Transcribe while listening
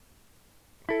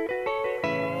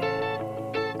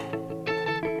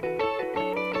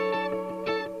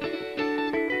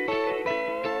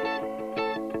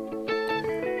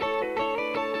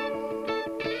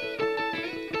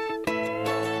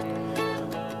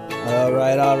All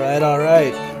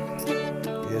right.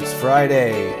 It's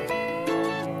Friday.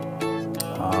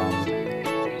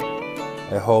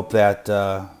 I hope that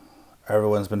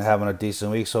everyone's been having a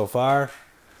decent week so far.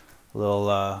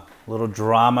 Little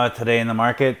drama today in the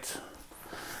market.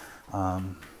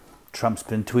 Trump's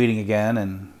been tweeting again,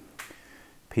 and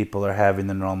people are having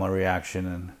the normal reaction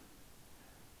and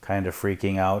kind of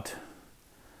freaking out.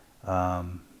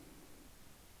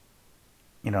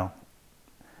 You know,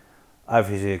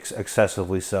 obviously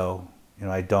excessively so.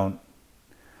 I don't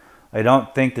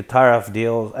think the tariff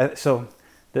deals.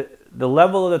 The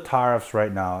level of the tariffs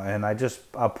right now, and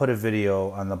I'll put a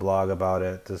video on the blog about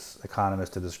it. This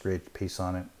economist did this great piece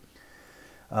on it,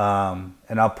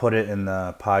 and I'll put it in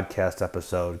the podcast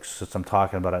episode since I'm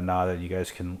talking about it now that you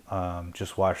guys can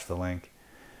just watch the link.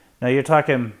 Now you're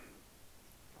talking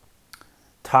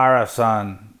tariffs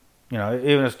on,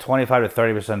 even if it's 25 to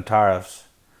 30% tariffs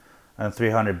on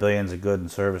 300 billions of goods and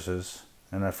services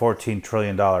and a $14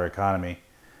 trillion economy.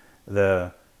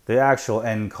 The actual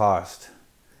end cost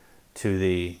to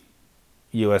the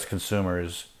U.S. consumer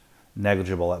is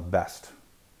negligible at best.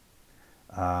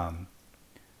 And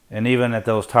even at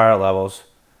those tariff levels,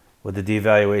 with the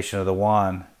devaluation of the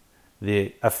yuan,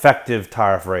 the effective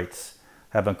tariff rates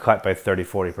have been cut by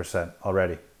 30-40%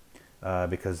 already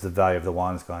because the value of the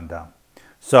yuan has gone down.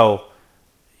 So,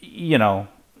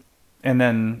 and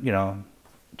then,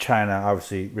 China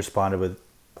obviously responded with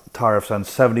tariffs on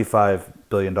 $75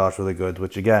 billion worth of goods,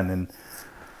 which again,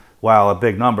 while a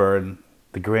big number in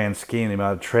the grand scheme, the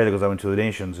amount of trade that goes out into the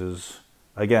nations is,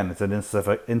 again, it's an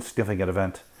insignificant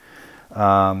event.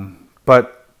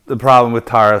 But the problem with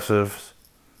tariffs is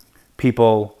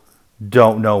people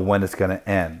don't know when it's going to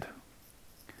end.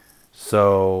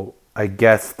 So I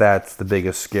guess that's the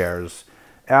biggest scares.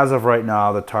 As of right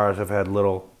now, the tariffs have had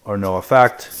little or no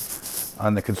effect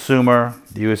on the consumer.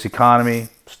 The U.S. economy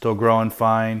still growing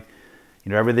fine.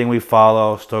 Everything we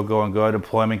follow still going good.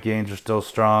 Employment gains are still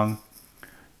strong.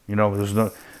 There's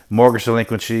no mortgage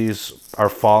delinquencies are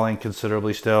falling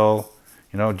considerably still.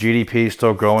 GDP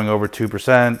still growing over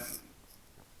 2%.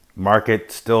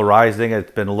 Market still rising.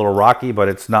 It's been a little rocky, but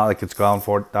it's not like it's down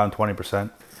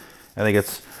 20%. I think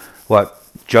it's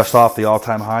just off the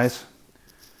all-time highs.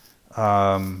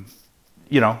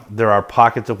 There are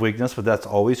pockets of weakness, but that's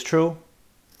always true.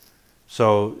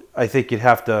 So I think you'd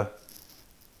have to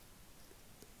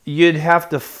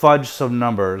fudge some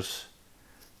numbers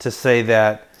to say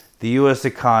that the U.S.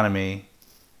 economy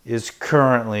is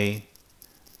currently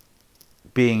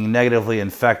being negatively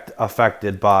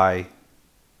affected by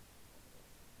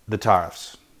the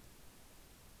tariffs.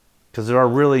 Because there are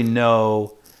really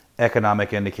no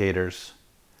economic indicators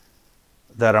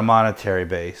that are monetary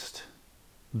based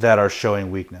that are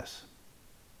showing weakness.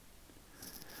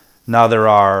 Now there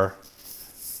are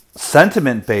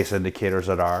sentiment-based indicators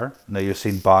that are. Now you've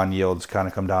seen bond yields kind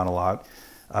of come down a lot.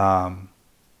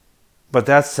 But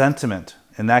that's sentiment,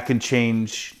 and that can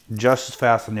change just as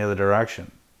fast in the other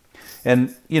direction.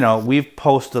 And, we've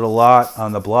posted a lot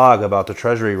on the blog about the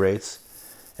treasury rates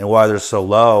and why they're so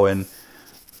low. And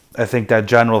I think that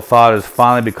general thought is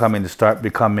finally become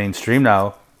mainstream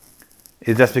now.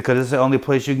 Is that's because it's the only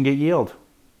place you can get yield.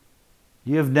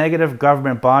 You have negative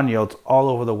government bond yields all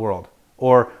over the world,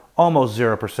 or almost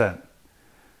 0%.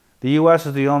 The U.S.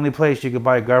 is the only place you can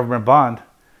buy a government bond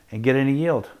and get any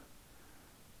yield.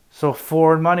 So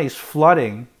foreign money is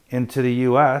flooding into the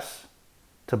U.S.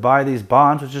 to buy these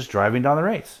bonds, which is driving down the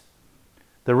rates.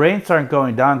 The rates aren't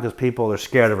going down because people are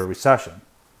scared of a recession.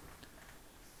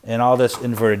 And all this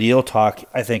inverted yield talk,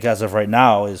 I think, as of right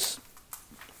now, is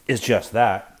just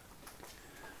that.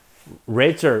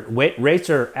 Rates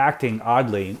are acting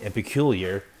oddly and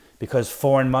peculiar because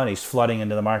foreign money is flooding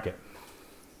into the market.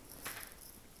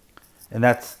 And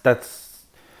that's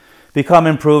become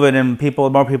improved, and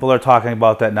more people are talking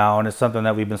about that now, and it's something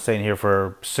that we've been saying here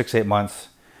for 6-8 months.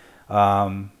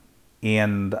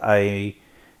 And I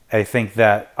think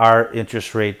that our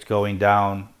interest rates going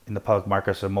down in the public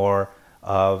markets are more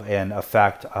of an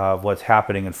effect of what's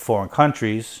happening in foreign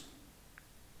countries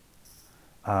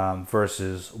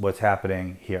versus what's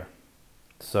happening here.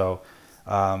 So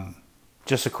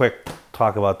just a quick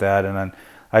talk about that, and then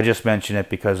I just mention it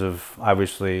because of,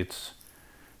 obviously, it's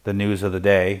the news of the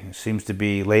day. It seems to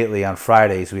be lately on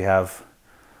Fridays we have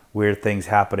weird things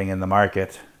happening in the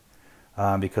market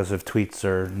because of tweets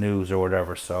or news or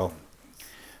whatever. So,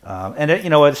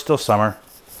 it's still summer.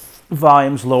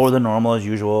 Volume's lower than normal as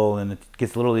usual, and it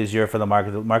gets a little easier for the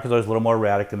market. The market's always a little more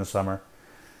erratic in the summer.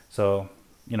 So,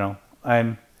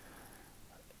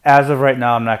 as of right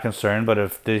now, I'm not concerned. But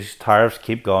if these tariffs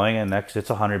keep going, and next it's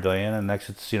 $100 billion, and next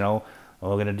it's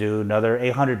we're going to do another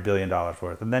 $800 billion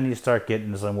worth. And then you start getting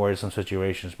into some worrisome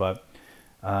situations. But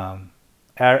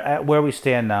at where we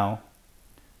stand now,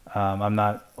 I'm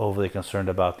not overly concerned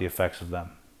about the effects of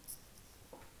them.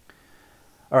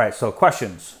 All right, so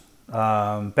questions.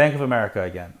 Bank of America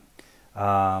again.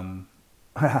 I'm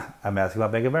asking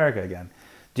about Bank of America again.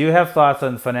 Do you have thoughts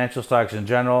on financial stocks in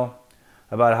general,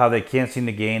 about how they can't seem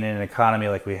to gain in an economy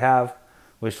like we have?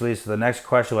 Which leads to the next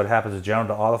question: what happens in general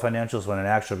to all the financials when an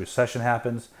actual recession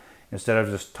happens, instead of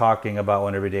just talking about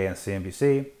one every day on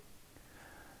CNBC?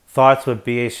 Thoughts what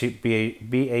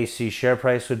BAC share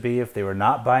price would be if they were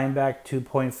not buying back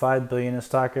 $2.5 billion in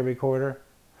stock every quarter?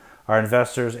 Are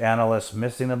investors, analysts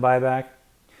missing the buyback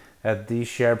at these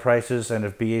share prices? And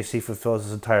if BAC fulfills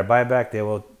its entire buyback, they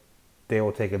will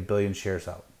take 1 billion shares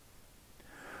out.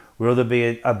 Will there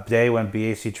be a day when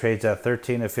BAC trades at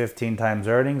 13 to 15 times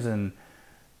earnings and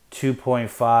 2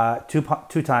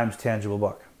 times tangible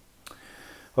book?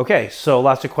 Okay, so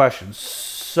lots of questions.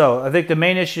 So I think the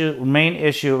main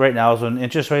issue right now is when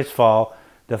interest rates fall,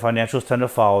 the financials tend to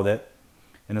follow it.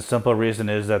 And the simple reason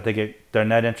is that their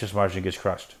net interest margin gets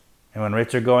crushed. And when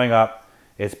rates are going up,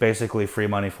 it's basically free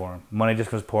money for them. Money just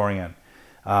comes pouring in.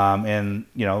 And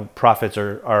profits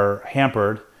are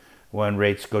hampered when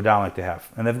rates go down like they have.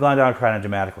 And they've gone down kind of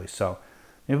dramatically. So,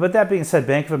 but that being said,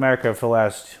 Bank of America for the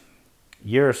last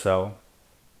year or so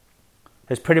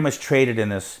has pretty much traded in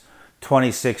this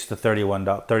 $26 to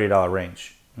 $30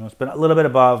 range. It's been a little bit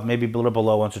above, maybe a little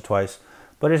below once or twice,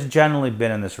 but it's generally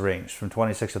been in this range from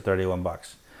 26 to 31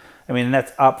 bucks. I mean,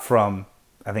 that's up from,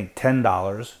 I think,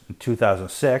 $10 in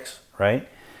 2006, right?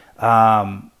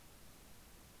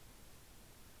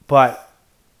 But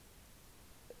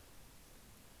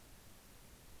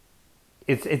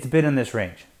it's been in this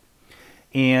range.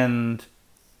 And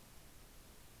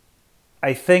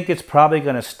I think it's probably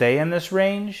going to stay in this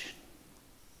range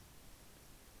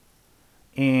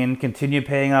and continue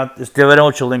paying out this dividend,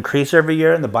 which will increase every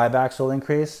year, and the buybacks will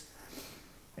increase.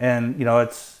 And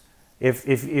it's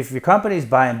if your company's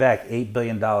buying back $8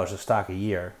 billion of stock a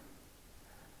year,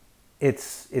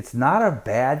 it's not a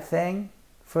bad thing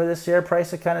for the share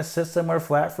price to kind of sit somewhere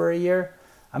flat for a year.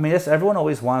 I mean, everyone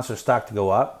always wants their stock to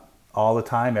go up all the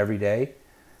time, every day.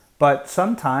 But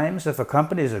sometimes if a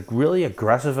company is really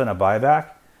aggressive in a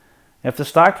buyback, if the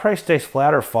stock price stays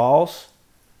flat or falls,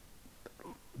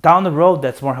 down the road,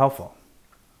 that's more helpful.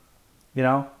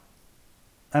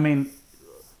 I mean,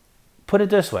 put it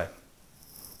this way.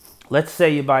 Let's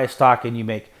say you buy a stock and you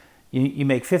make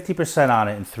 50% on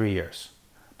it in 3 years.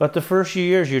 But the first few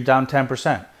years, you're down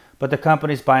 10%. But the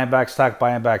company's buying back stock.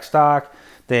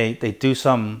 They do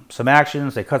some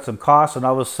actions, they cut some costs, and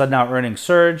all of a sudden now earnings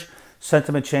surge,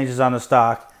 sentiment changes on the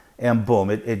stock, and boom,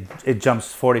 it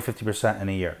jumps 40, 50% in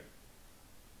a year.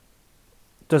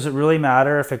 Does it really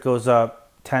matter if it goes up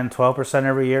 10, 12%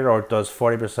 every year, or it does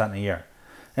 40% a year?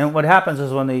 And what happens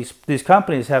is when these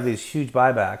companies have these huge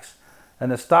buybacks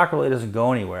and the stock really doesn't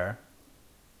go anywhere,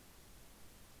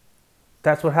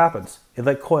 that's what happens. It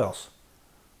like coils,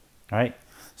 right?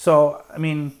 So, I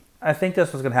mean, I think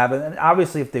that's what's going to happen. And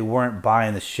obviously, if they weren't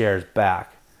buying the shares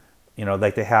back,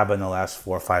 like they have in the last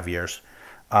 4 or 5 years,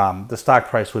 the stock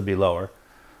price would be lower.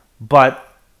 But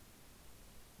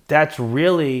that's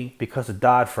really because of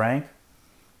Dodd-Frank.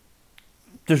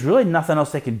 There's really nothing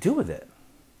else they can do with it,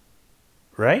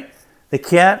 right? They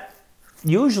can't.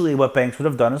 Usually what banks would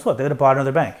have done is, look, they would have bought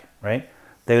another bank, right?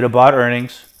 They would have bought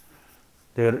earnings.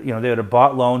 They would have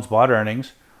bought loans, bought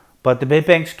earnings. But the big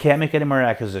banks can't make any more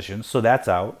acquisitions, so that's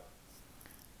out.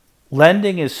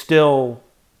 Lending is still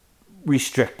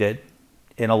restricted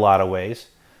in a lot of ways.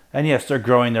 And yes, they're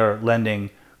growing their lending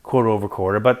quarter over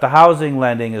quarter, but the housing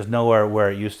lending is nowhere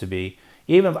where it used to be.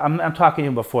 Even I'm talking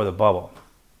even before the bubble.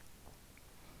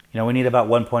 We need about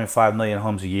 1.5 million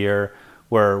homes a year.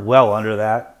 We're well under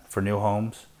that for new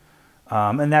homes.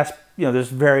 And that's, there's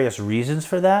various reasons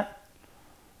for that.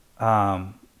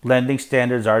 Lending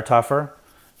standards are tougher.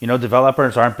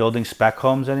 Developers aren't building spec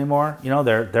homes anymore.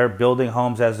 They're building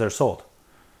homes as they're sold.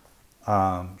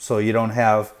 So you don't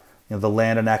have the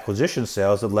land and acquisition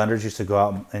sales that lenders used to go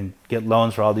out and get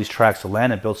loans for all these tracts of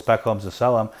land and build spec homes and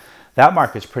sell them. That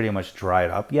market's pretty much dried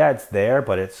up. Yeah, it's there,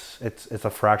 but it's a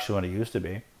fraction of what it used to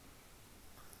be.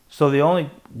 So they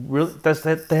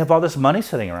have all this money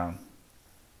sitting around.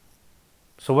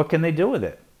 So what can they do with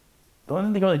it? The only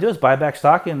thing they can really do is buy back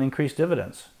stock and increase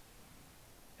dividends.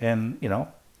 And,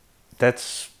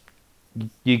 that's,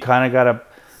 you kind of got to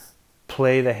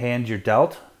play the hand you're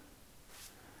dealt.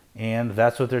 And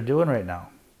that's what they're doing right now.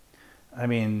 I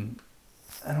mean,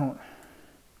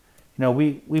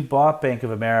 we bought Bank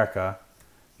of America,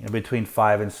 between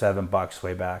 $5 and $7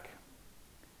 way back.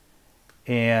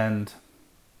 And,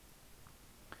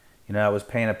 it was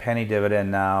paying a penny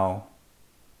dividend now.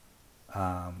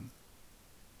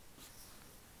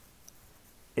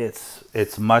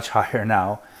 It's much higher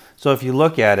now. So if you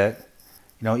look at it,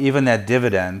 even that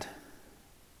dividend,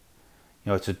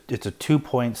 it's a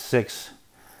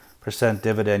 2.6%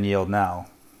 dividend yield now.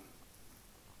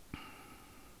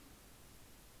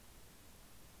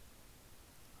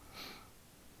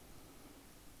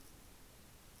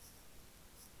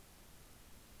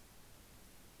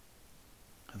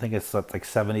 I think it's like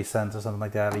 70 cents or something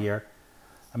like that a year.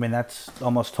 I mean, that's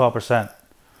almost 12%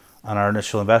 on our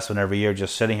initial investment every year,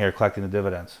 just sitting here collecting the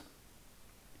dividends,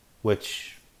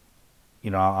 which,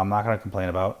 I'm not going to complain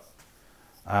about.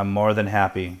 I'm more than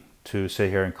happy to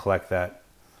sit here and collect that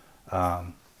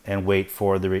and wait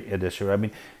for the addition. I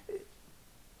mean,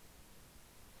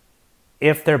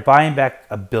 if they're buying back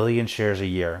 1 billion shares a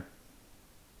year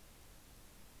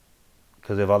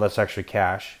because they have all this extra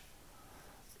cash,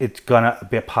 it's going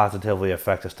to positively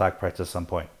affect the stock price at some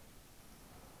point.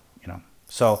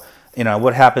 So,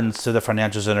 what happens to the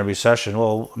financials in a recession?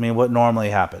 Well, I mean, what normally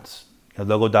happens?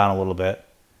 They'll go down a little bit,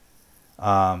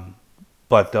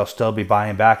 but they'll still be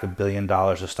buying back $1 billion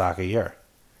of stock a year.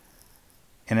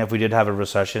 And if we did have a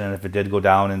recession, and if it did go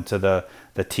down into the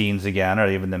teens again, or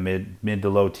even the mid to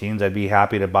low teens, I'd be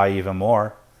happy to buy even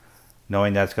more,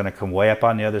 knowing that's going to come way up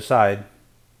on the other side,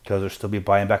 because they'll still be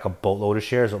buying back a boatload of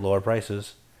shares at lower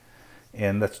prices.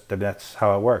 And that's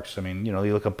how it works. I mean,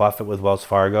 you look at Buffett with Wells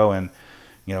Fargo and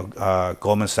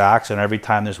Goldman Sachs, and every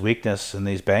time there's weakness in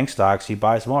these bank stocks, he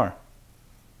buys more.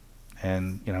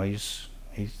 And he's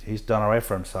done all right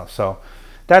for himself. So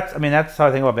that's how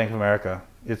I think about Bank of America.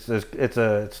 It's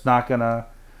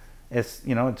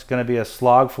gonna be a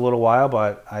slog for a little while,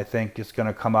 but I think it's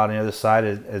gonna come out on the other side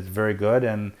as very good.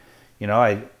 And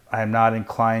I'm not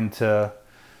inclined to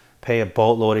pay a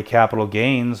boatload of capital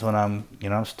gains when I'm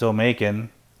still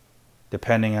making,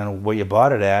 depending on what you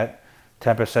bought it at,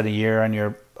 10% a year on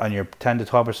your 10 to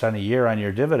 12% a year on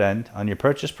your dividend on your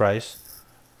purchase price.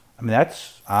 I mean,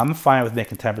 I'm fine with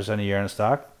making 10% a year in a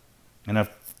stock, and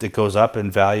if it goes up in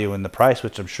value in the price,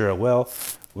 which I'm sure it will,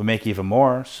 we'll make even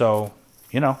more. So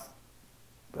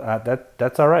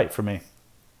that's all right for me.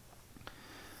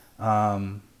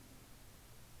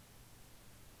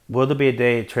 Will there be a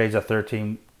day it trades at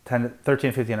 13,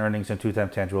 15 earnings and 2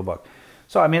 times tangible book?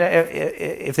 So I mean,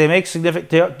 if they make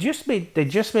they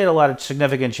just made a lot of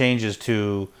significant changes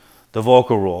to the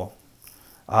Volcker rule,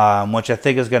 which I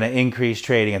think is going to increase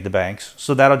trading at the banks.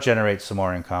 So that'll generate some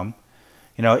more income.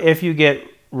 If you get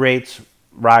rates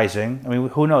rising, I mean,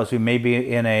 who knows? We may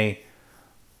be in a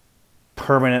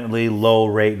permanently low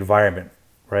rate environment,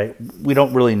 right? We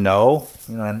don't really know.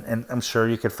 And I'm sure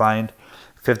you could find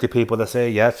 50 people that say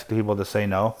yes, 50 people that say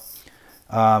no.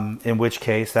 In which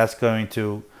case, that's going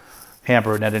to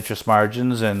hamper net interest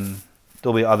margins, and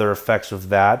there'll be other effects of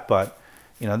that. But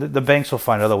the banks will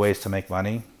find other ways to make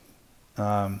money. So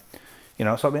I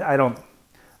mean,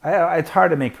 it's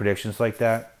hard to make predictions like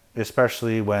that,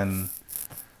 especially when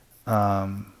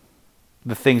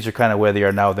the things are kind of where they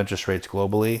are now with interest rates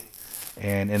globally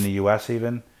and in the U.S.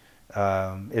 even.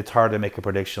 It's hard to make a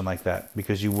prediction like that,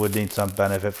 because you would need some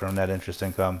benefit from net interest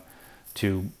income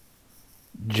to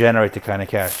generate the kind of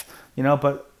cash.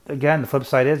 But again, the flip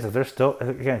side is, if they're still,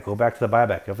 again, go back to the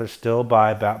buyback. If they're still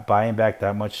buying back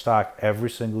that much stock every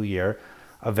single year,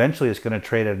 eventually it's going to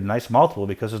trade at a nice multiple,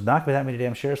 because there's not going to be that many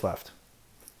damn shares left.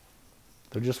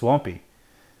 There just won't be.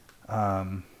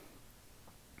 I'm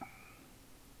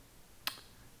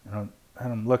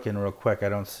looking real quick. I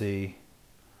don't see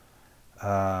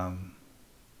how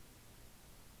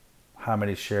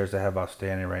many shares I have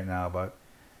outstanding right now, but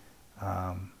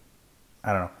I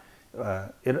don't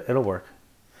know. It'll work.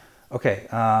 Okay.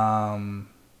 Let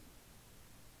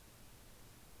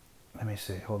me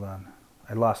see. Hold on.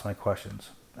 I lost my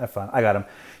questions. I got them.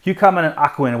 You commented on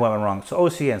Aquin and what went wrong. So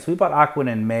OCN. So we bought Aquin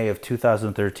in May of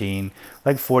 2013,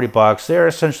 like $40. They're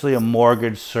essentially a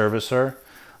mortgage servicer.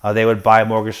 They would buy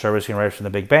mortgage servicing rights from the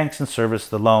big banks and service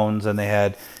the loans, and they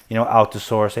had, out to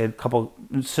source. They had a couple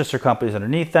sister companies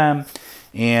underneath them,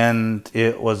 and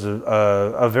it was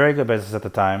a very good business at the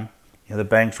time. The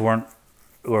banks were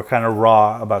kind of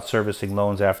raw about servicing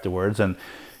loans afterwards, and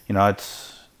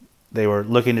they were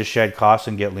looking to shed costs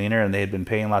and get leaner, and they had been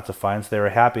paying lots of fines. They were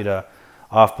happy to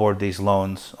offboard these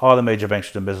loans. All the major banks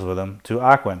were doing business with them to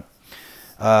Aquin.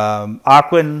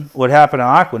 What happened to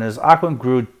Aquin is Aquin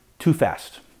grew too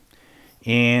fast.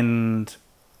 And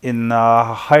in the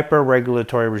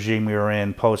hyper-regulatory regime we were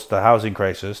in post the housing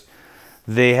crisis,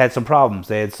 they had some problems.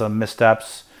 They had some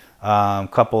missteps. A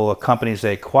couple of companies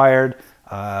they acquired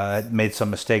made some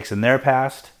mistakes in their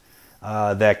past.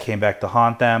 that came back to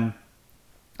haunt them.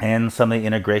 And some of the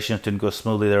integrations didn't go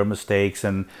smoothly. There were mistakes.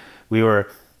 And the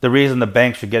reason the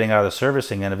banks were getting out of the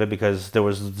servicing end of it, because there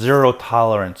was zero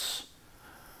tolerance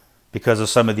because of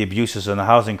some of the abuses in the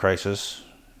housing crisis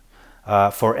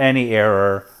for any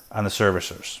error on the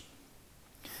servicers.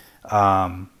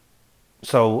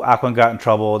 So Aquin got in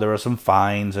trouble. There were some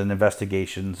fines and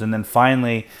investigations, and then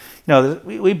finally,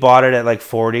 we bought it at like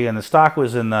 40, and the stock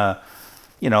was in the,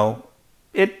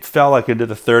 it fell like into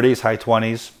the 30s, high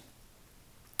 20s,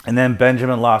 and then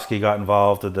Benjamin Losky got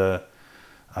involved with the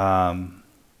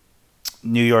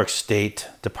New York State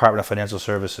Department of Financial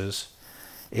Services,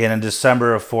 and in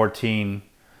December of 14,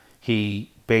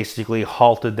 he basically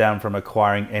halted them from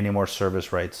acquiring any more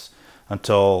service rights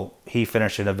until he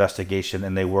finished an investigation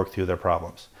and they worked through their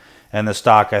problems. And the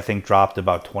stock, I think, dropped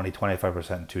about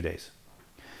 20-25% in 2 days.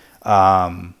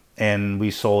 And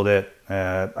we sold it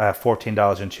at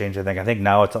 $14 and change, I think. I think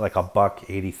now it's at like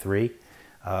 $1.83,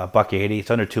 $1.80.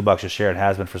 It's under $2 a share. It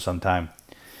has been for some time.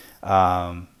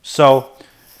 So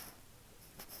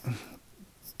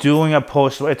doing a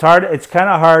post, it's hard. It's kind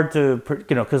of hard to,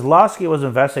 because Losky was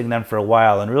investing in them for a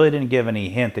while and really didn't give any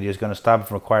hint that he was going to stop them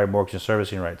from acquiring mortgage and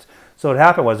servicing rights. So what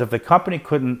happened was, if the company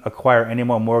couldn't acquire any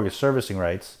more mortgage servicing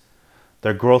rights,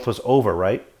 their growth was over,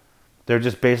 right? They're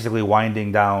just basically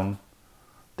winding down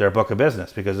their book of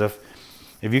business, because if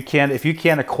you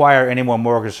can't acquire any more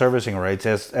mortgage servicing rights,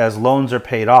 as loans are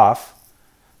paid off,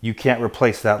 you can't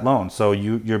replace that loan. So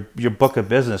your book of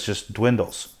business just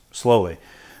dwindles slowly,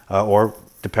 or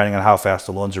depending on how fast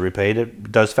the loans are repaid,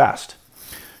 it does fast.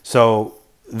 So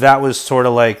that was sort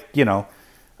of like, it's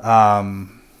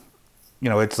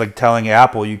like telling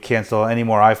Apple you can't sell any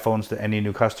more iPhones to any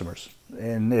new customers,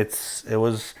 and it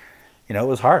was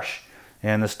harsh,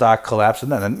 and the stock collapsed.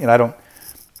 And then, I don't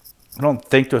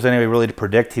think there was any way really to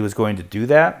predict he was going to do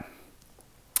that.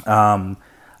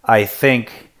 I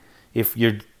think if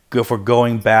we're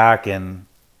going back, and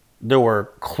there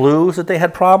were clues that they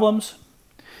had problems,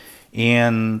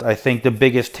 and I think the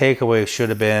biggest takeaway should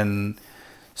have been,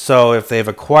 so if they've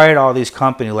acquired all these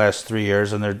companies the last 3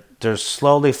 years, and they're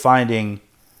slowly finding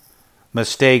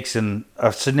mistakes in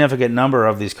a significant number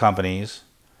of these companies,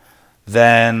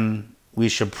 then we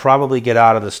should probably get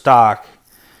out of the stock,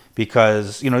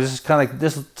 because this is kind of like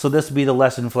this. So this would be the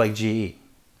lesson for like GE,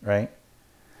 right?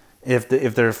 If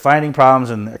they're finding problems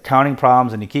and accounting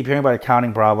problems, and you keep hearing about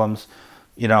accounting problems,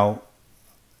 I'm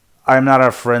not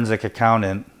a forensic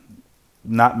accountant.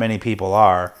 Not many people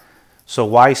are. So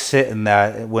why sit in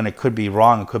that when it could be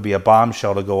wrong? It could be a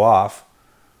bombshell to go off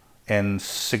and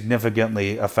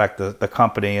significantly affect the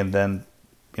company, and then,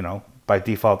 by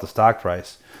default, the stock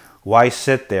price. Why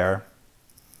sit there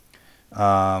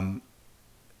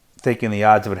thinking the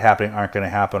odds of it happening aren't going to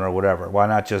happen or whatever? Why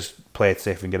not just play it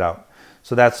safe and get out?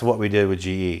 So that's what we did with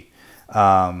GE.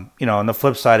 On the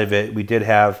flip side of it, we did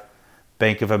have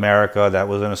Bank of America that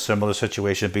was in a similar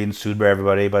situation, being sued by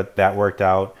everybody, but that worked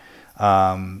out.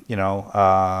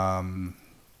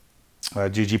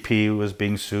 GGP was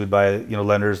being sued by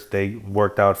lenders. They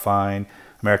worked out fine.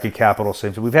 American Capital,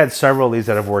 same thing. We've had several of these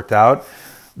that have worked out.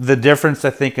 The difference, I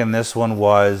think, in this one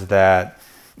was that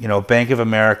Bank of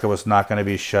America was not going to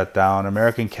be shut down.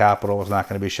 American Capital was not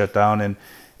going to be shut down,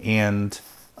 and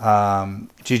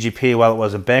GGP, while it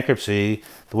was in bankruptcy,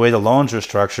 the way the loans were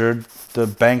structured, the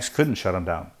banks couldn't shut them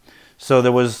down. So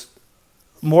there was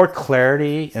more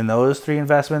clarity in those three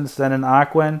investments than in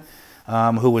Aquin,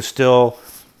 who was still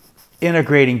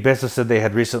integrating businesses they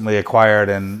had recently acquired,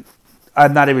 and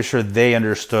I'm not even sure they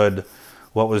understood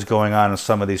what was going on in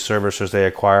some of these servicers they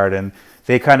acquired, and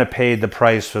they kind of paid the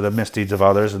price for the misdeeds of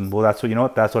others. And well,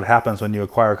 that's what happens when you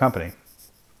acquire a company,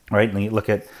 right? And you look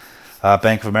at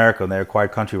Bank of America, and they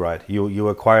acquired Countrywide. You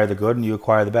acquire the good and you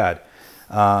acquire the bad.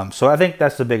 So I think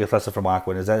that's the biggest lesson from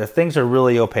Aquin, is that if things are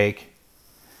really opaque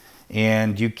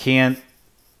and you can't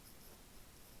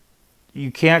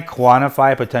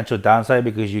quantify a potential downside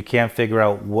because you can't figure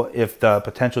out what if the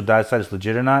potential downside is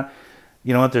legit or not,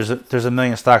 there's a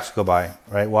million stocks to go by,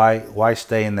 right? Why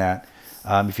stay in that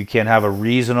if you can't have a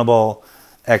reasonable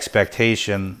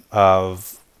expectation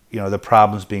of the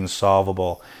problems being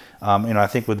solvable? I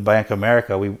think with Bank of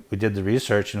America, we did the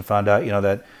research and found out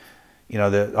that the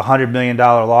 $100 million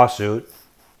lawsuit,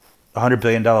 $100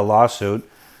 billion lawsuit,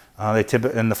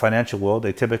 in the financial world,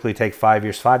 they typically take 5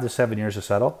 to 7 years to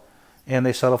settle, and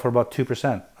they settle for about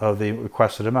 2% of the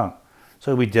requested amount.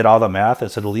 So we did all the math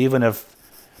and said, well, even if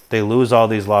they lose all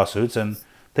these lawsuits and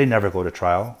they never go to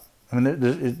trial, I mean,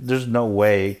 there's no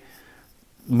way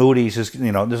Moody's is,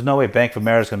 there's no way Bank of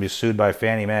America is going to be sued by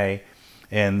Fannie Mae,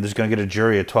 and there's going to get a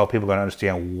jury of 12 people going to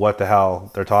understand what the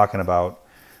hell they're talking about.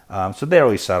 So they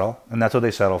always settle, and that's what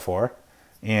they settle for.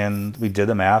 And we did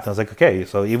the math, and I was like, okay,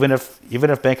 so even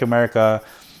if Bank of America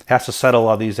has to settle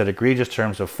all these at egregious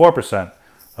terms of 4%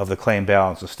 of the claim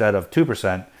balance instead of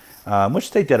 2%,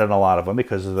 which they did on a lot of them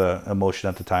because of the emotion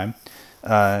at the time,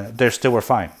 they still were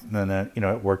fine, and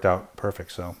it worked out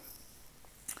perfect. So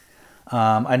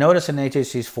I noticed in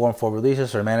HHC's Form 4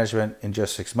 releases for management in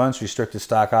just 6 months restricted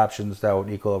stock options that would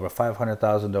equal over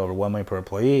 $500,000 to over $1 million per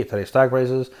employee at today's stock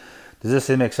prices. Does this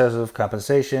seem excessive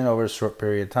compensation over a short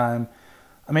period of time?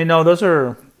 I mean, no, those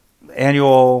are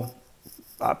annual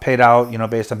paid out,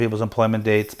 based on people's employment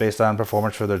dates, based on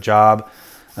performance for their job.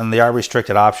 And they are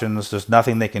restricted options. There's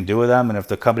nothing they can do with them. And if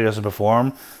the company doesn't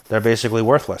perform, they're basically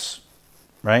worthless,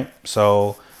 right?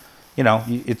 So,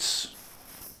 it's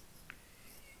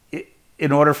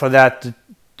in order for that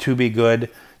to be good,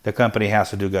 the company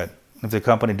has to do good. If the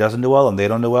company doesn't do well and they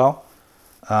don't do well,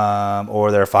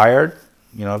 or they're fired,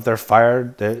 if they're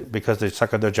fired because they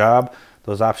suck at their job,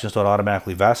 those options don't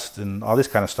automatically vest and all this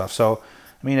kind of stuff. So,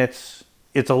 I mean, it's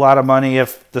a lot of money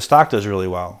if the stock does really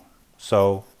well.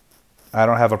 So I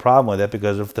don't have a problem with it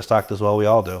because if the stock does well, we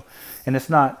all do. And it's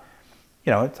not,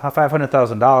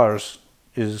 $500,000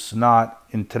 is not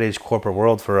in today's corporate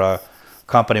world for a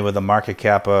company with a market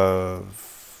cap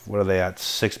of, what are they at,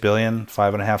 6 billion,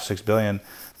 5.5, 6 billion.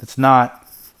 It's not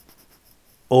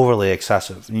overly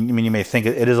excessive. I mean, you may think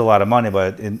it is a lot of money,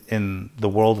 but in the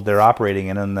world that they're operating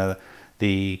in and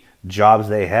the jobs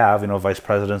they have, vice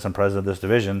presidents and president of this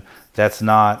division, that's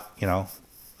not,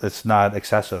 it's not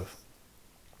excessive.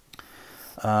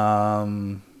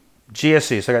 GSEs.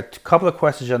 So I got a couple of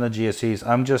questions on the GSEs.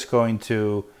 I'm just going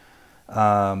to,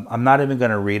 I'm not even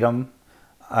going to read them.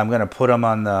 I'm going to put them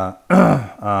on the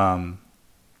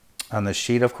on the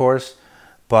sheet, of course,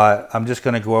 but I'm just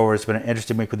going to go over. It's been an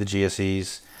interesting week with the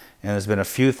GSEs, and there's been a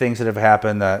few things that have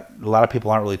happened that a lot of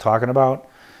people aren't really talking about,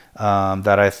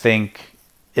 that I think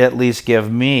at least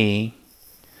give me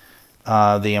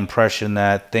the impression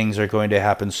that things are going to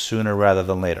happen sooner rather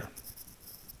than later.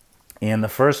 And the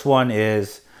first one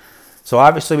is, so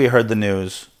obviously we heard the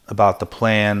news about the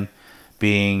plan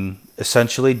being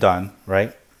essentially done,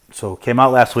 right? So it came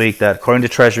out last week that according to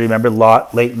Treasury, remember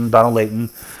Donald Layton,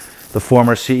 the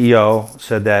former CEO,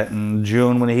 said that in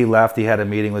June when he left, he had a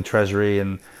meeting with Treasury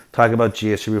and talking about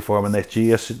GSE reform, and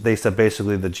they said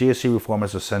basically the GSE reform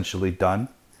is essentially done,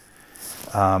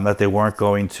 that they weren't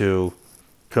going to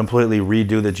completely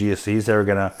redo the GSEs. They were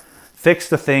going to fix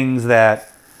the things that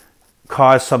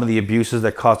caused some of the abuses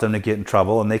that caused them to get in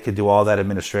trouble, and they could do all that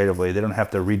administratively. They don't have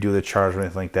to redo the charge or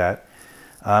anything like that.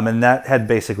 And that had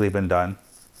basically been done.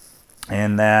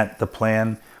 And that the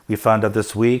plan we found out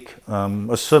this week,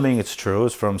 assuming it's true,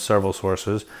 it's from several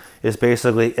sources, is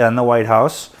basically in the White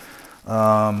House,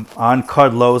 on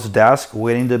Kudlow's desk,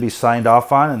 waiting to be signed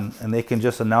off on, and they can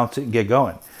just announce it and get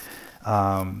going.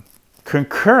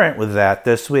 Concurrent with that,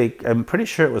 this week, I'm pretty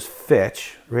sure it was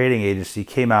Fitch, rating agency,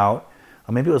 came out,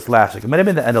 or maybe it was last week, it might have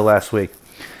been the end of last week,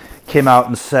 came out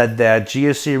and said that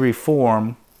GSE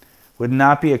reform would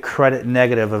not be a credit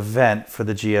negative event for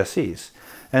the GSEs.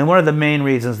 And one of the main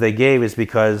reasons they gave is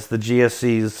because the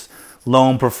GSE's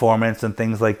loan performance and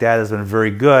things like that has been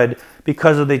very good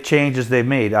because of the changes they've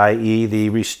made, i.e. the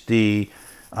restructuring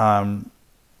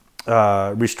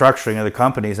of the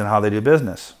companies and how they do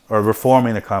business, or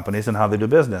reforming the companies and how they do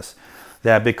business.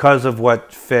 That because of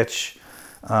what Fitch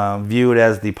viewed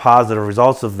as the positive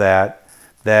results of that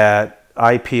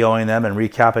IPOing them and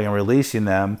recapping and releasing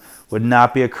them would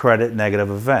not be a credit negative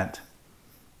event.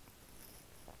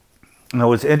 Now,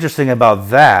 what's interesting about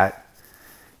that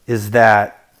is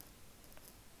that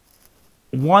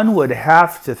one would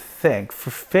have to think, for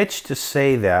Fitch to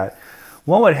say that,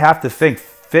 one would have to think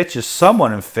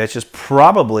someone in Fitch has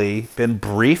probably been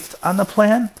briefed on the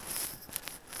plan,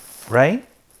 right?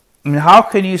 I mean, how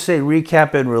can you say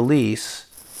recap and release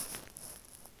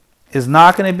is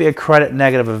not going to be a credit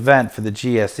negative event for the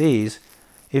GSEs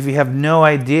if you have no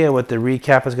idea what the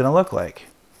recap is going to look like?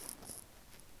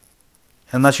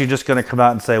 Unless you're just going to come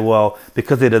out and say, well,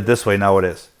 because they did this way, now it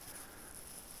is.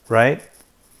 Right?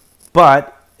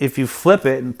 But if you flip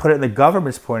it and put it in the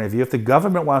government's point of view, if the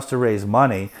government wants to raise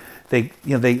money, they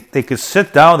could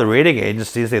sit down with the rating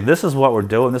agencies and say, this is what we're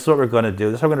doing, this is what we're going to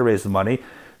do, this is how we're going to raise the money.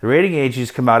 The rating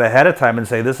agencies come out ahead of time and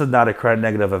say, this is not a credit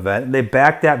negative event, and they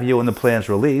back that view when the plan's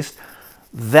released.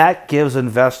 That gives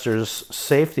investors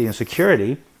safety and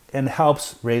security and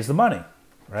helps raise the money,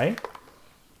 right?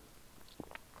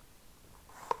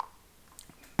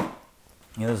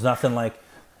 There's nothing like,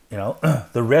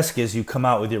 the risk is you come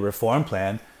out with your reform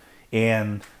plan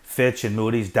and Fitch and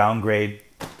Moody's downgrade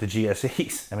the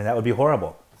GSEs. I mean, that would be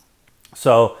horrible.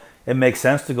 So it makes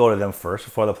sense to go to them first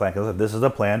before the plan comes out. This is the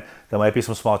plan. There might be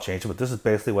some small changes, but this is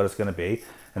basically what it's going to be.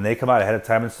 And they come out ahead of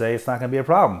time and say it's not going to be a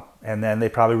problem. And then they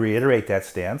probably reiterate that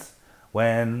stance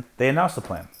when they announce the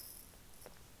plan.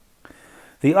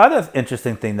 The other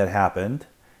interesting thing that happened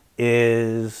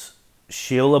is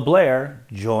Sheila Blair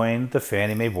joined the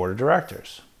Fannie Mae Board of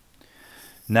Directors.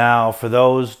 Now, for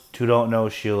those who don't know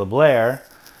Sheila Blair,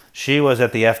 she was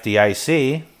at the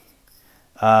FDIC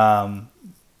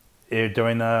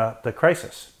during the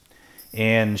crisis.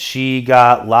 And she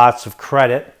got lots of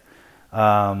credit.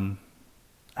 I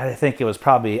think it was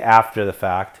probably after the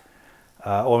fact,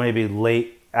 or maybe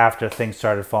late after things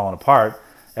started falling apart,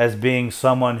 as being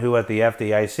someone who at the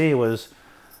FDIC was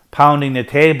pounding the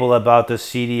table about the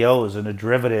CDOs and the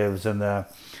derivatives and the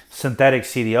synthetic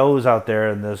CDOs out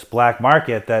there in this black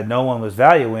market that no one was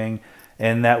valuing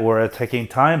and that were a ticking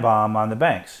time bomb on the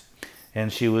banks.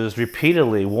 And she was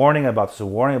repeatedly warning about this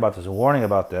and warning about this and warning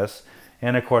about this.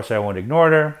 And of course, everyone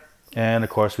ignored her. And of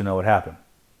course, we know what happened.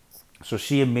 So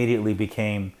she immediately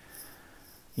became,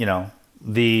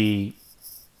 the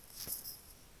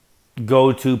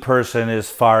go-to person as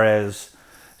far as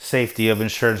safety of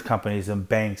insurance companies and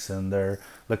banks and their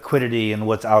liquidity and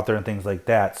what's out there and things like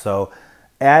that. So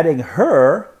adding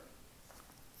her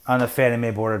on the Fannie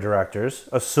Mae Board of Directors,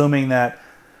 assuming that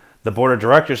the Board of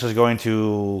Directors is going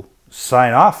to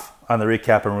sign off on the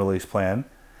recap and release plan,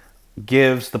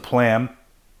 gives the plan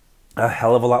a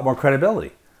hell of a lot more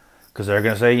credibility. Because they're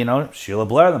going to say, Sheila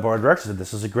Blair and the Board of Directors said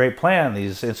this is a great plan.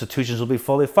 These institutions will be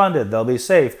fully funded. They'll be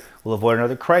safe. We'll avoid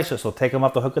another crisis. We'll take them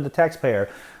off the hook of the taxpayer.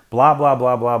 Blah, blah,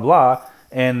 blah, blah, blah.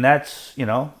 And that's,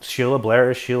 Sheila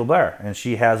Blair is Sheila Blair. And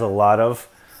she has a lot of,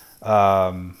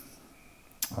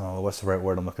 what's the right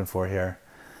word I'm looking for here?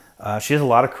 She has a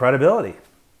lot of credibility.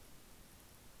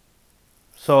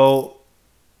 So,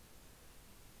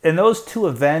 and those two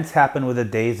events happen within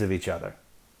days of each other.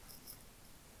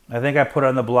 I think I put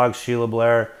on the blog Sheila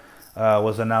Blair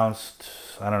was announced,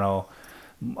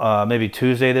 maybe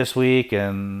Tuesday this week,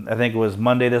 and I think it was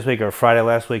Monday this week or Friday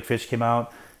last week Fish came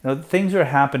out. Things are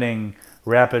happening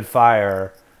rapid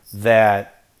fire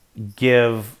that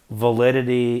give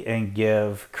validity and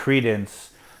give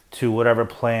credence to whatever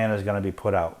plan is going to be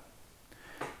put out.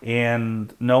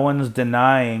 And no one's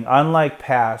denying, unlike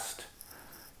past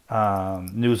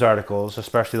news articles,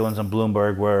 especially the ones on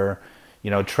Bloomberg where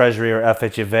Treasury or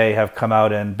FHFA have come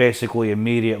out and basically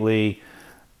immediately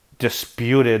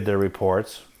disputed the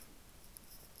reports.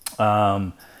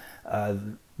 That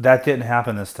didn't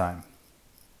happen this time.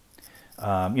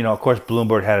 Of course,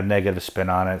 Bloomberg had a negative spin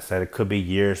on it, said it could be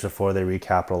years before they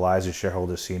recapitalize or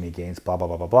shareholders see any gains, blah, blah,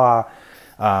 blah, blah, blah.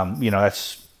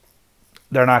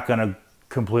 They're not going to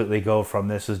completely go from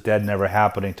this is dead, never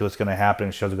happening to it's going to happen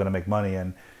and shows are going to make money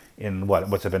in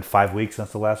what's it been 5 weeks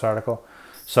since the last article?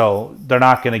 So they're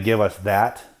not going to give us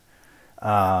that.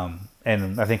 And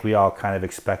I think we all kind of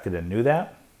expected and knew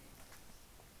that.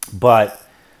 But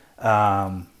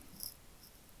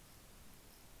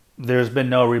there's been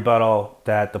no rebuttal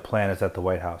that the plan is at the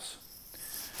White House.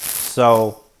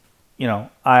 So,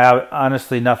 I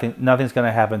honestly, nothing's going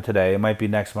to happen today. It might be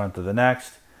next month or the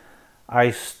next.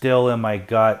 I still, in my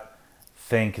gut,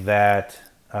 think that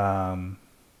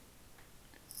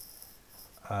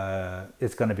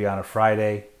it's going to be on a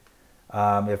Friday.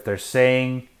 If they're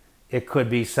saying it could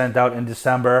be sent out in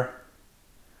September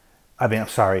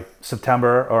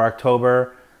or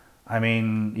October.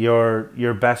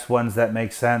 Your best ones that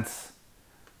make sense.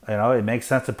 It makes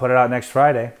sense to put it out next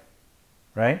Friday,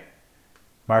 right?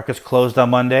 Markets closed on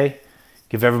Monday.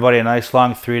 Give everybody a nice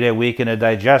long 3-day weekend to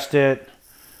digest it.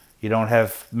 You don't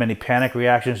have many panic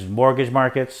reactions in mortgage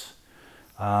markets.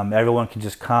 Everyone can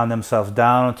just calm themselves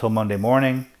down until Monday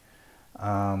morning.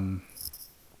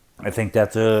 I think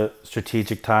that's a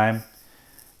strategic time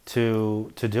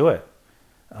to do it.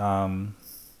 Again,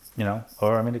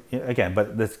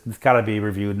 but it's got to be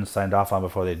reviewed and signed off on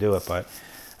before they do it. But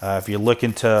if you're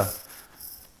looking to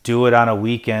do it on a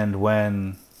weekend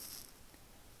when,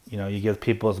 you give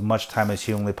people as much time as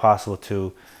humanly possible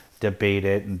to debate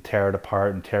it and tear it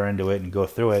apart and tear into it and go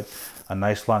through it, a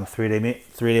nice long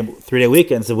 3-day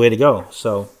weekend's the way to go.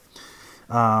 So,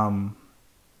 can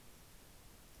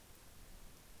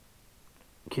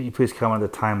you please comment on the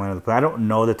timeline of the plan? I don't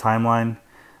know the timeline.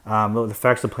 The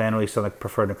facts of the plan released on the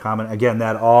preferred and common. Again,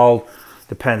 that all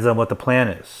depends on what the plan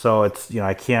is. So it's,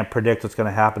 I can't predict what's going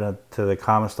to happen to the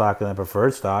common stock and the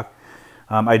preferred stock.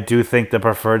 I do think the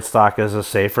preferred stock is a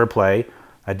safer play.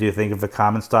 I do think if the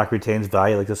common stock retains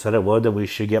value, like I said it would, then we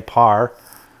should get par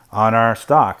on our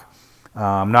stock.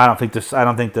 I don't think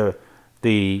the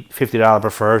 $50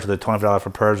 prefers or the $25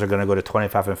 prefers are going to go to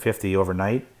 25 and 50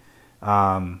 overnight.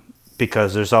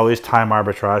 because there's always time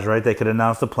arbitrage, right? They could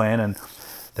announce the plan and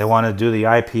they want to do the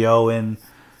IPO in,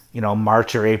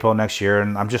 March or April next year.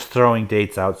 And I'm just throwing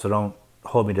dates out, so don't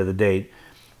hold me to the date.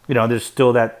 There's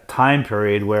still that time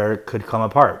period where it could come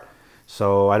apart.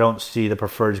 So I don't see the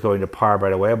preferreds going to par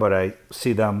right away, but I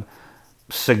see them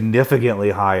significantly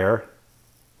higher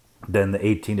than the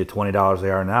 $18 to $20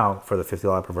 they are now for the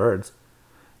 $50 preferreds.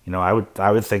 I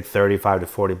would think $35 to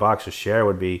 $40 a share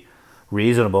would be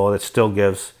reasonable. It still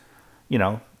gives,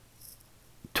 20%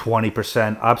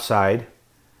 upside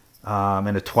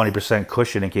and a 20%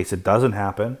 cushion in case it doesn't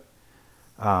happen.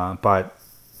 But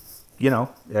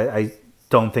I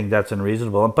don't think that's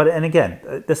unreasonable. And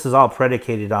again, this is all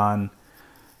predicated on,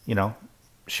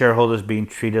 shareholders being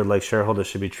treated like shareholders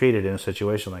should be treated in a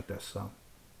situation like this. So,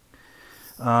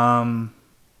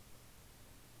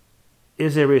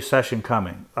 is a recession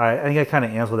coming? I think I kind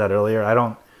of answered that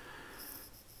earlier.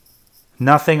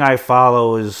 Nothing I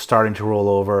follow is starting to roll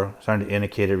over, starting to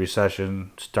indicate a recession,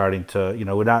 starting to,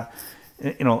 we're not,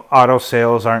 auto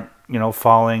sales aren't,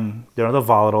 falling. They're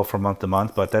volatile from month to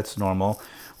month, but that's normal.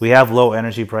 We have low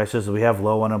energy prices. We have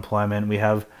low unemployment. We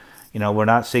have, we're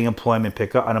not seeing unemployment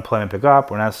pick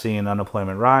up. We're not seeing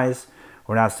unemployment rise.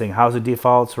 We're not seeing housing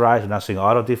defaults rise. We're not seeing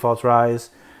auto defaults rise.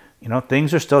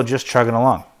 Things are still just chugging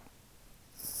along.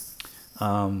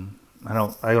 I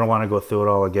don't want to go through it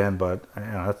all again, but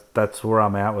that's where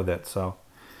I'm at with it. So,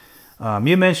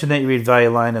 you mentioned that you read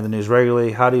Value Line in the news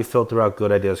regularly. How do you filter out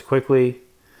good ideas quickly?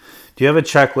 Do you have a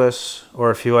checklist or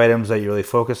a few items that you really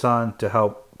focus on to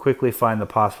help quickly find the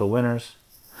possible winners?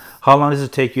 How long does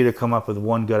it take you to come up with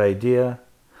one good idea?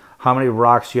 How many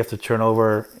rocks do you have to turn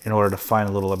over in order to find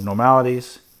a little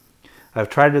abnormalities? I've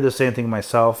tried to do the same thing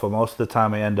myself, but most of the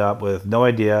time I end up with no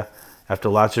idea after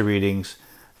lots of readings,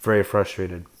 very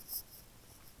frustrated.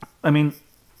 I mean,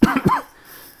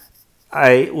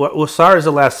 as far as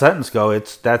the last sentence go,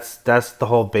 that's the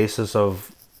whole basis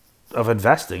of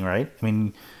investing, right? I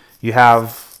mean, you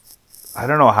have, I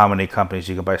don't know how many companies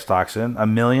you can buy stocks in,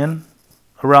 1 million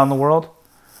around the world,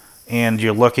 and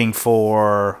you're looking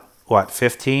for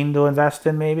 15 to invest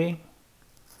in, maybe.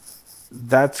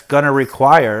 That's gonna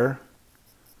require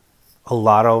a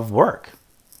lot of work,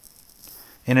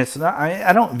 and it's not.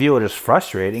 I don't view it as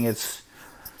frustrating.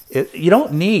 You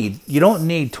don't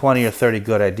need 20 or 30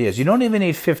 good ideas. You don't even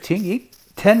need 15. You need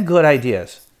 10 good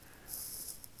ideas.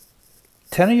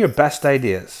 10 of your best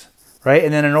ideas, right?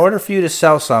 And then in order for you to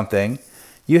sell something,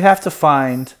 you have to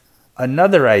find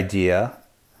another idea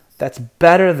that's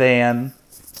better than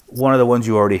one of the ones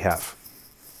you already have.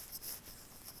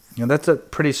 That's a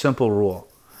pretty simple rule.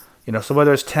 So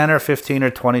whether it's 10 or 15 or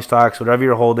 20 stocks, whatever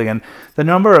you're holding, and the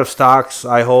number of stocks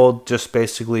I hold just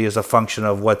basically is a function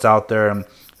of what's out there and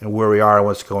where we are and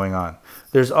what's going on.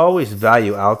 There's always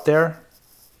value out there.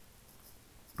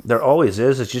 There always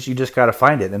is. It's just you just got to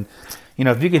find it. And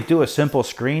if you could do a simple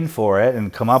screen for it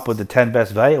and come up with the 10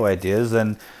 best value ideas,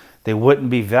 then they wouldn't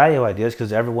be value ideas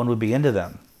because everyone would be into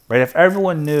them, right? If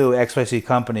everyone knew XYZ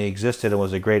company existed and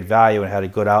was a great value and had a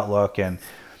good outlook and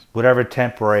whatever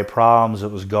temporary problems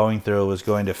it was going through was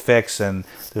going to fix and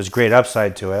there's great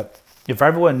upside to it, if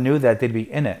everyone knew that, they'd be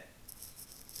in it.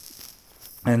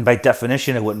 And by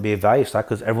definition, it wouldn't be a value stock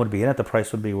because everyone would be in it. The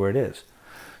price would be where it is.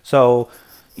 So,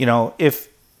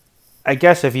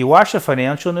 if you watch the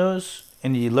financial news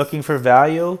and you're looking for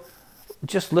value,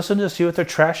 just listen to see what they're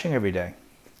trashing every day.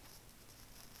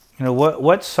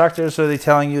 What sectors are they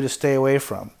telling you to stay away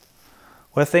from?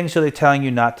 What things are they telling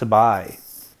you not to buy?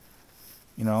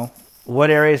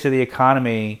 What areas of the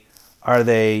economy are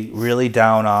they really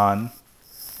down on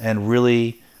and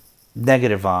really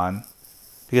negative on?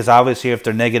 Because obviously if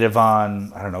they're negative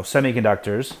on,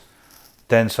 semiconductors,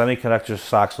 then semiconductor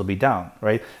stocks will be down,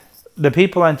 right? The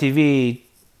people on TV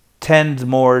tend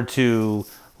more to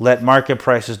let market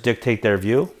prices dictate their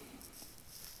view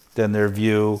than their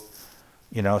view,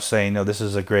 saying, no, this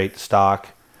is a great stock.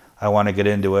 I want to get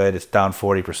into it. It's down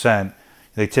 40%.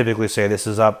 They typically say this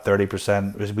is up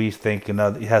 30%. We think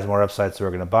it has more upside, so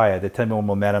we're going to buy it. They tend more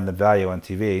momentum than value on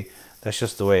TV. That's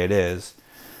just the way it is.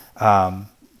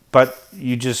 But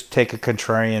you just take a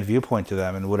contrarian viewpoint to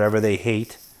them, and whatever they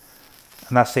hate,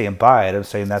 I'm not saying buy it. I'm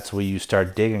saying that's where you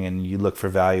start digging and you look for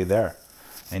value there,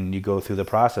 and you go through the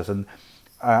process. And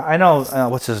I know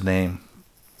what's his name,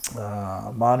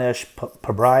 Manish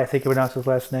Pabrai, I think you pronounce his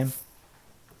last name.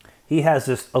 He has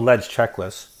this alleged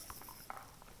checklist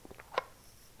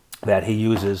that he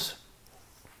uses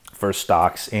for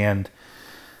stocks, and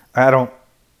I don't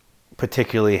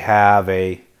particularly have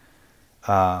a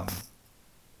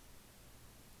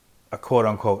a quote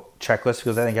unquote checklist,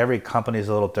 because I think every company is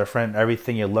a little different.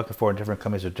 Everything you're looking for in different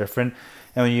companies are different.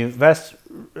 And when you invest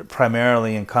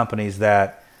primarily in companies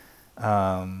that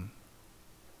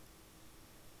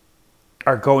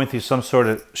are going through some sort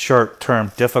of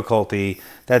short-term difficulty,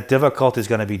 that difficulty is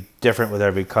going to be different with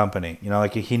every company.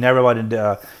 Like he never wanted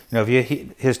to,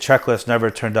 his checklist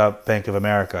never turned up Bank of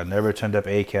America, never turned up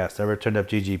ACAS, never turned up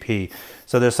GGP.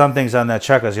 So there's some things on that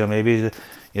checklist, maybe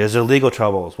is there legal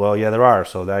troubles? Well, yeah, there are.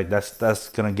 So that's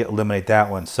going to eliminate that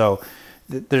one. So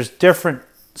there's different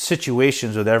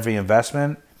situations with every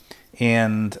investment,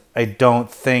 and I don't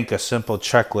think a simple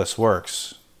checklist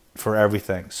works for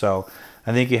everything. So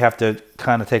I think you have to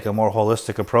kind of take a more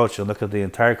holistic approach and look at the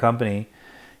entire company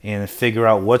and figure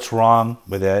out what's wrong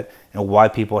with it and why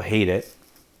people hate it,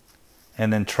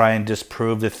 and then try and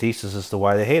disprove the thesis as to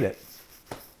why they hate it.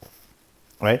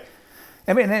 Right?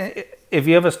 I mean, if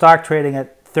you have a stock trading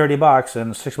at $30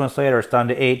 and 6 months later it's down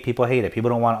to $8, people hate it. People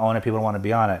don't want to own it. People don't want to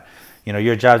be on it.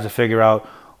 Your job is to figure out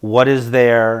what is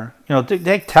there.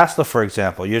 Take Tesla, for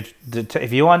example.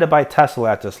 If you wanted to buy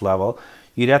Tesla at this level,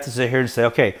 you'd have to sit here and say,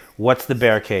 okay, what's the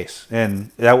bear case?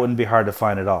 And that wouldn't be hard to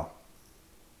find at all.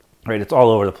 Right? It's all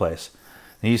over the place.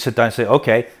 And you sit down and say,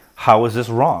 okay, how is this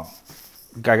wrong?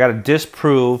 I got to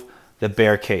disprove the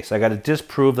bear case. I got to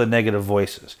disprove the negative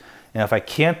voices. And if I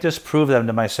can't disprove them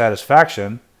to my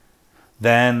satisfaction,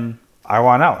 then I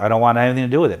want out. I don't want anything to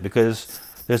do with it, because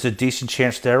there's a decent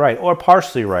chance they're right or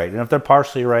partially right. And if they're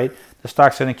partially right, the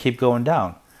stock's going to keep going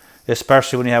down,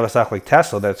 especially when you have a stock like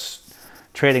Tesla that's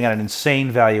trading at an insane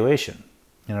valuation,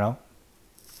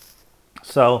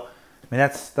 So, I mean,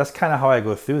 that's kind of how I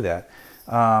go through that.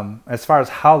 As far as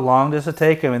how long does it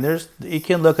take, I mean, you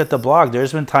can look at the blog.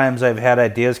 There's been times I've had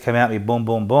ideas come at me, boom,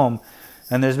 boom, boom,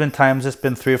 and there's been times it's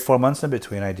been 3 or 4 months in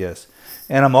between ideas.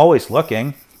 And I'm always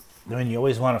looking. I mean, you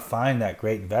always want to find that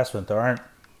great investment. There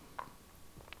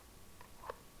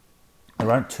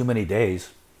aren't too many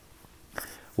days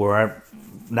where I'm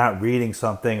not reading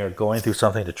something or going through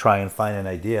something to try and find an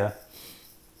idea,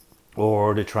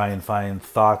 or to try and find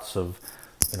thoughts of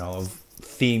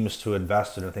themes to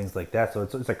invest in or things like that. So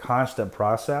it's a constant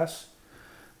process.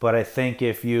 But I think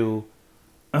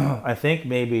I think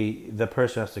maybe the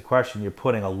person asked the question, you're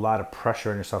putting a lot of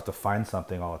pressure on yourself to find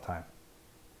something all the time.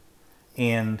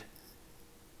 And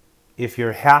if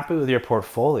you're happy with your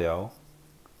portfolio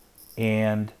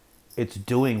and it's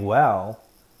doing well,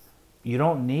 you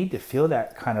don't need to feel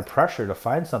that kind of pressure to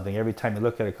find something every time you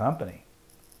look at a company.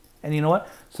 And you know what?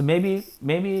 So maybe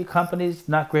a company's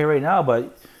not great right now,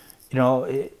 but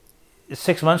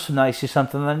 6 months from now you see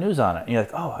something on the news on it, and you're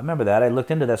like, oh, I remember that. I looked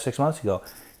into that 6 months ago.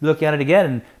 You look at it again,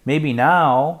 and maybe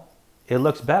now it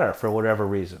looks better for whatever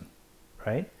reason,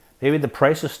 right? Maybe the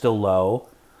price is still low,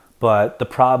 but the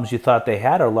problems you thought they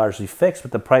had are largely fixed,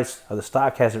 but the price of the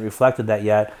stock hasn't reflected that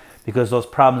yet, because those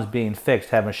problems being fixed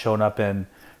haven't shown up in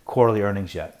quarterly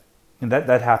earnings yet. And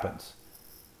that happens.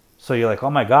 So you're like, oh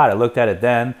my God, I looked at it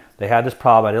then. They had this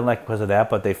problem. I didn't like it because of that,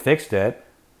 but they fixed it.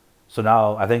 So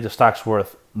now I think the stock's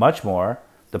worth much more.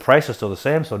 The price is still the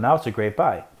same, so now it's a great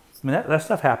buy. I mean, that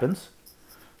stuff happens.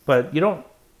 But you don't,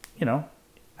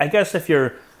 I guess if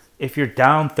you're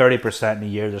down 30% in a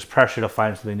year, there's pressure to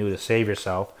find something new to save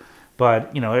yourself.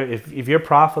 But, if you're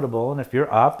profitable and if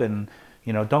you're up, and,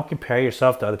 don't compare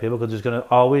yourself to other people, because there's going to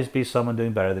always be someone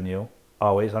doing better than you.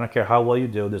 Always. I don't care how well you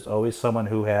do. There's always someone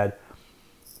who had,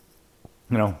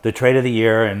 the trade of the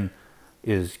year and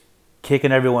is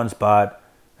kicking everyone's butt,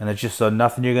 and it's just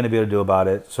nothing you're going to be able to do about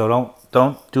it. So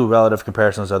don't do relative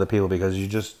comparisons to other people, because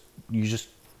you're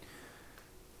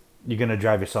going to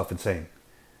drive yourself insane.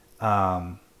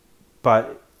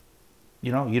 But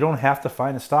you don't have to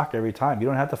find a stock every time. You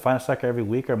don't have to find a stock every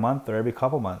week or month or every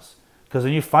couple months, because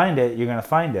when you find it, you're going to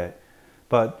find it.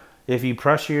 But if you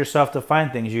pressure yourself to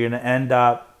find things, you're going to end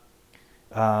up.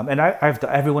 And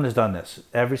everyone has done this.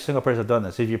 Every single person has done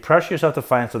this. If you pressure yourself to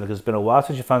find something, because it's been a while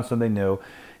since you found something new,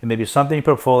 and maybe something in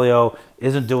your portfolio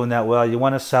isn't doing that well, you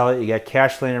want to sell it, you got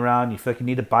cash laying around, you feel like you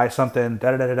need to buy something,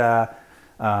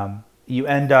 you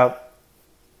end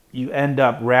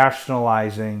up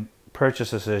rationalizing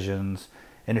purchase decisions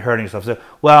and hurting yourself. So,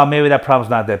 well, maybe that problem's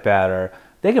not that bad, or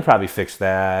they could probably fix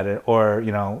that, or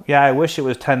yeah, I wish it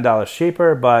was $10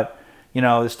 cheaper, but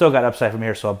it's still got upside from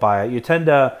here, so I'll buy it. You tend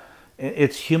to.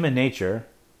 It's human nature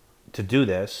to do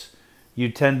this. You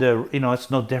tend to,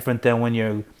 it's no different than when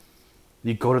you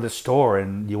go to the store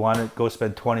and you want to go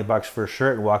spend $20 for a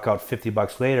shirt and walk out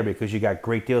 $50 later because you got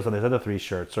great deals on these other 3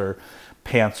 shirts or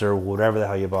pants or whatever the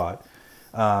hell you bought.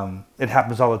 It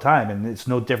happens all the time, and it's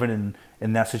no different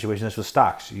in that situation as with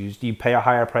stocks. You pay a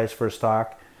higher price for a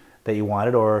stock that you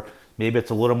wanted, or Maybe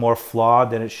it's a little more flawed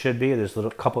than it should be. There's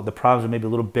a couple of the problems are maybe a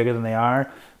little bigger than they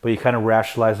are, but you kind of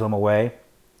rationalize them away,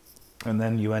 and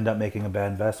then you end up making a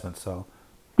bad investment. So,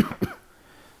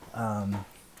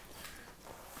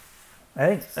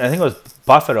 I think it was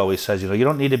Buffett always says, you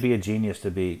don't need to be a genius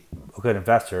to be a good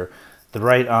investor. The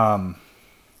right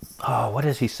what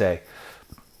does he say?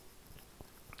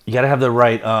 You got to have the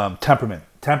right temperament.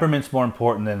 Temperament's more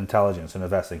important than intelligence in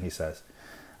investing, he says,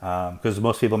 because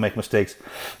most people make mistakes.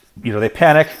 They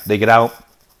panic, they get out,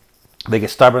 they get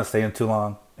stubborn, stay in too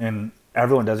long, and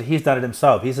everyone does it. He's done it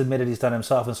himself. He's admitted he's done it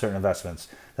himself in certain investments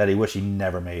that he wish he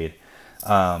never made.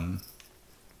 But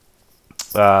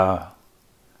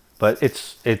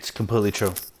it's completely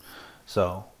true.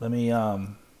 So let me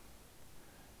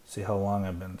see how long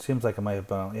I've been. Seems like I might have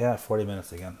been 40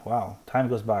 minutes again. Wow, time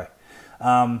goes by.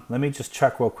 Let me just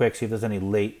check real quick, see if there's any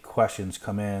late questions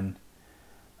come in.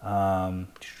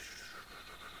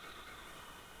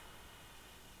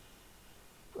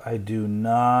 I do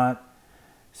not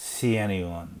see any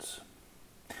ones.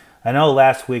 I know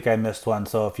last week I missed one,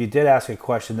 so if you did ask a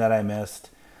question that I missed,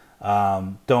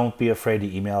 don't be afraid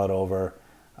to email it over.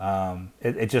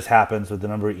 It just happens with the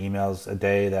number of emails a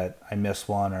day that I miss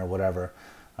one or whatever.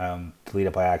 Delete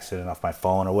it by accident off my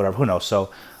phone or whatever. Who knows?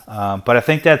 So, but I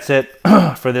think that's it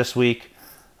for this week.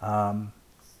 I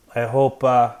hope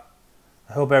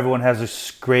everyone has a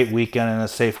great weekend and a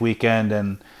safe weekend.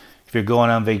 And if you're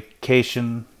going on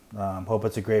vacation, hope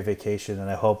it's a great vacation. And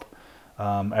I hope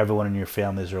everyone in your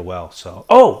families are well. So,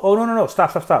 no,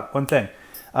 stop. One thing.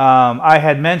 I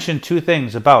had mentioned two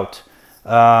things about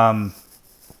the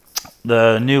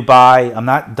new buy. I'm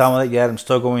not done with it yet. I'm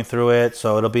still going through it,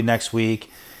 so it'll be next week.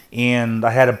 And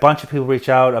I had a bunch of people reach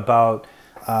out about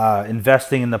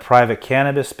investing in the private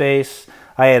cannabis space.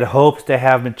 I had hoped to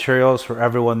have materials for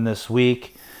everyone this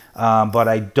week, but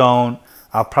I don't.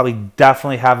 I'll probably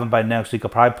definitely have them by next week.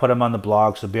 I'll probably put them on the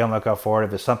blog, so be on the lookout for it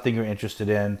if it's something you're interested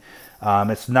in.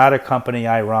 It's not a company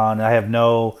I run. I have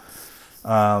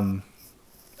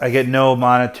I get no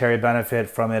monetary benefit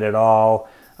from it at all.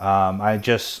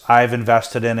 I've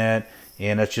invested in it,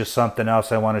 and it's just something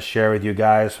else I want to share with you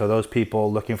guys. For those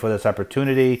people looking for this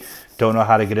opportunity, don't know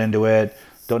how to get into it,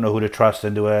 don't know who to trust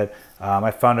into it.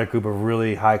 I found a group of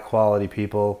really high quality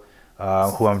people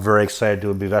who I'm very excited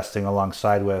to be investing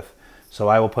alongside with. So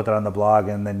I will put that on the blog,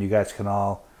 and then you guys can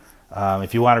all,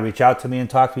 if you want to reach out to me and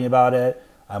talk to me about it,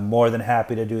 I'm more than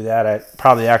happy to do that. I'd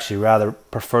probably actually rather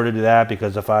prefer to do that,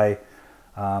 because if I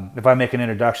make an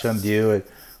introduction to you, it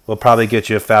will probably get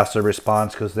you a faster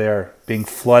response, because they're being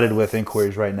flooded with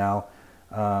inquiries right now.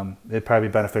 It'd probably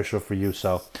be beneficial for you.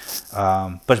 So,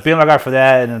 but be on the lookout for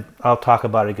that, and I'll talk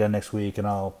about it again next week, and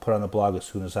I'll put it on the blog as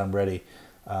soon as I'm ready.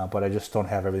 But I just don't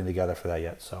have everything together for that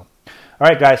yet. So, all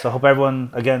right, guys. So I hope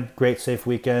everyone, again, great, safe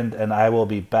weekend, and I will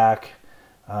be back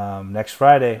next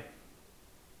Friday.